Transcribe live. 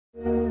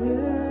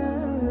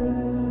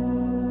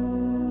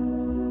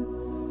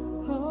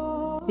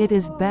It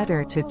is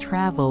better to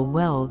travel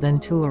well than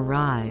to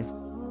arrive.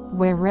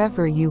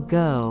 Wherever you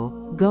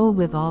go, go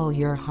with all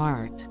your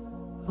heart.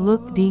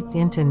 Look deep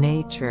into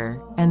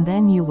nature, and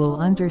then you will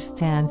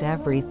understand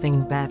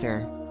everything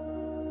better.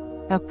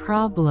 A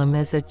problem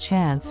is a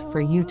chance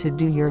for you to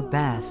do your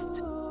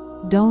best.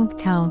 Don't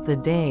count the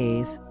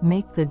days,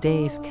 make the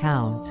days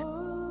count.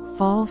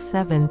 Fall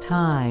 7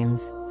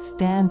 times,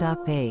 stand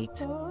up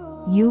 8.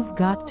 You've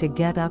got to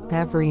get up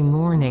every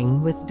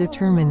morning with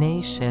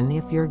determination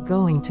if you're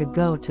going to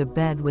go to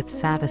bed with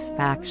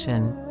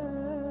satisfaction.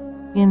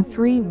 In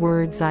 3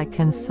 words I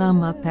can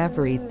sum up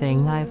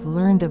everything I've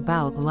learned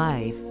about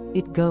life.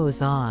 It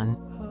goes on.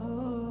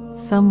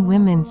 Some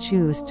women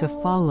choose to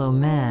follow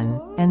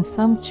men, and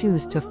some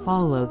choose to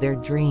follow their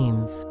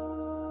dreams.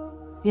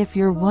 If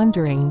you're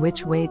wondering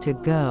which way to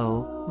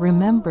go,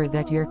 remember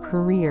that your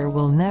career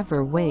will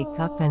never wake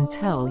up and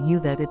tell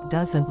you that it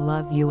doesn't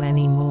love you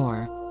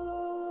anymore.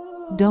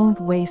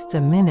 Don't waste a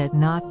minute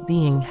not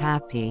being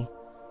happy.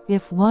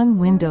 If one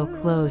window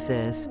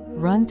closes,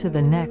 run to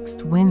the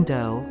next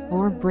window,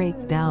 or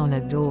break down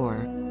a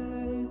door.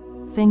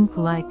 Think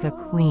like a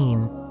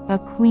queen. A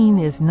queen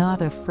is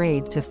not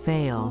afraid to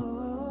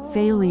fail.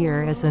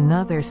 Failure is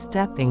another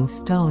stepping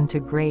stone to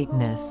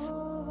greatness.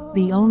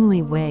 The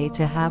only way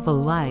to have a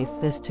life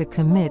is to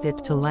commit it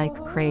to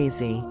like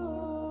crazy.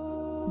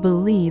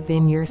 Believe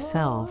in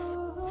yourself.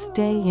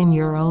 Stay in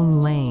your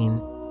own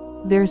lane.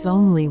 There's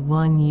only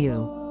one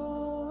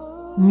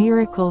you.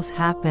 Miracles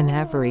happen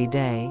every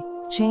day.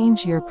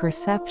 Change your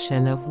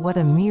perception of what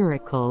a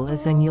miracle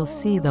is and you'll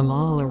see them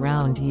all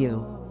around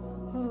you.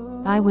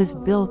 I was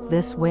built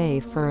this way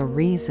for a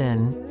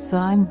reason, so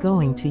I'm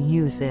going to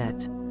use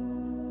it.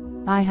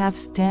 I have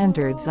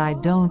standards I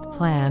don't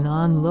plan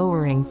on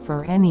lowering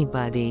for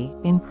anybody,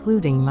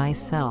 including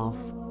myself.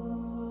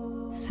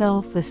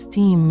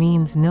 Self-esteem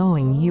means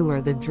knowing you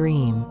are the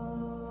dream.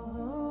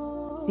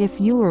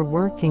 If you are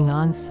working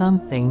on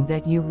something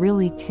that you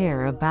really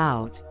care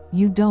about,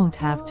 you don't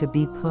have to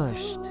be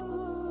pushed.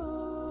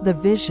 The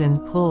vision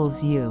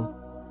pulls you.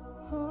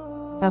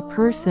 A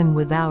person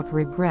without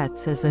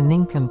regrets is a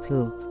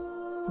nincompoop.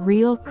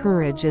 Real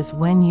courage is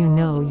when you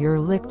know you're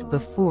licked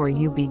before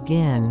you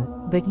begin,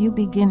 but you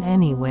begin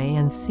anyway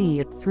and see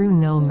it through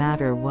no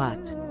matter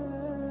what.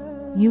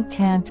 You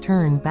can't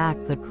turn back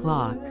the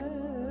clock,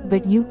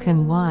 but you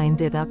can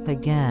wind it up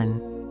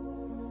again.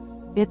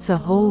 It's a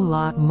whole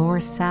lot more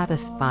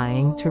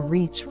satisfying to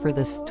reach for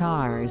the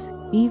stars,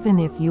 even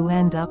if you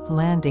end up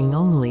landing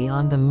only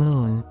on the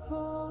moon.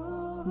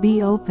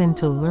 Be open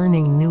to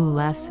learning new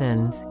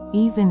lessons,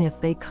 even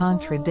if they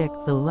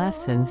contradict the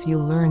lessons you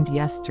learned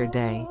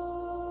yesterday.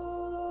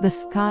 The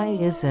sky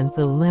isn't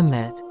the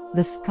limit,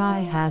 the sky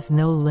has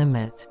no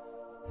limit.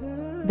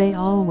 They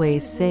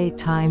always say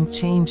time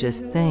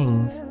changes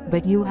things,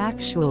 but you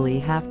actually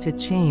have to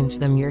change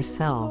them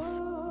yourself.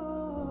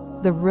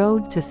 The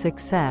road to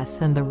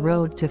success and the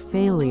road to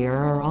failure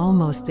are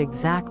almost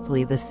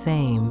exactly the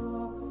same.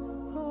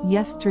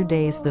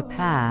 Yesterday's the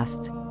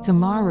past,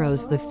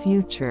 tomorrow's the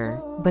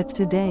future, but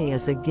today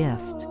is a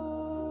gift.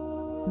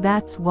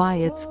 That's why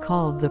it's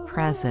called the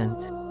present.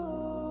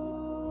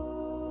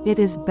 It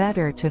is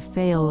better to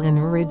fail in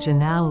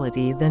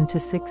originality than to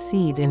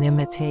succeed in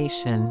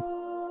imitation.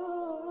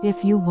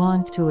 If you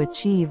want to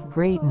achieve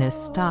greatness,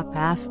 stop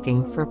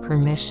asking for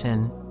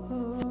permission.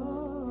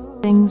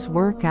 Things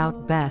work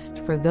out best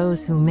for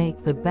those who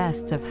make the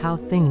best of how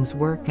things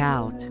work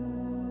out.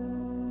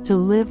 To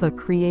live a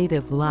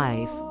creative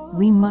life,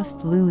 we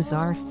must lose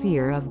our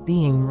fear of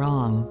being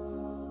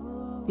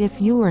wrong.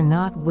 If you are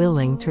not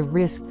willing to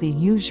risk the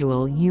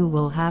usual, you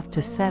will have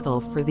to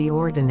settle for the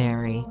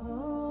ordinary.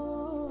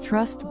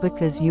 Trust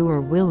because you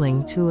are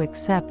willing to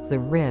accept the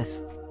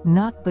risk,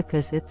 not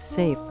because it's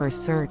safe or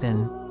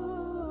certain.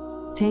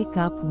 Take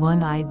up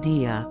one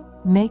idea.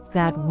 Make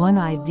that one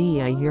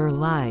idea your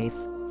life.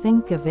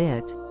 Think of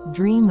it,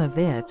 dream of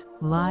it,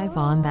 live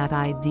on that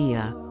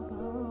idea.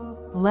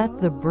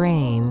 Let the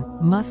brain,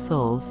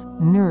 muscles,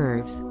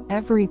 nerves,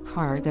 every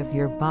part of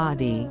your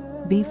body,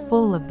 be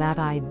full of that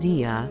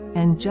idea,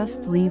 and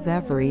just leave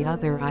every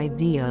other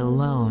idea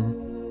alone.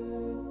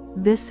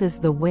 This is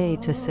the way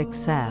to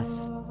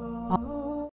success.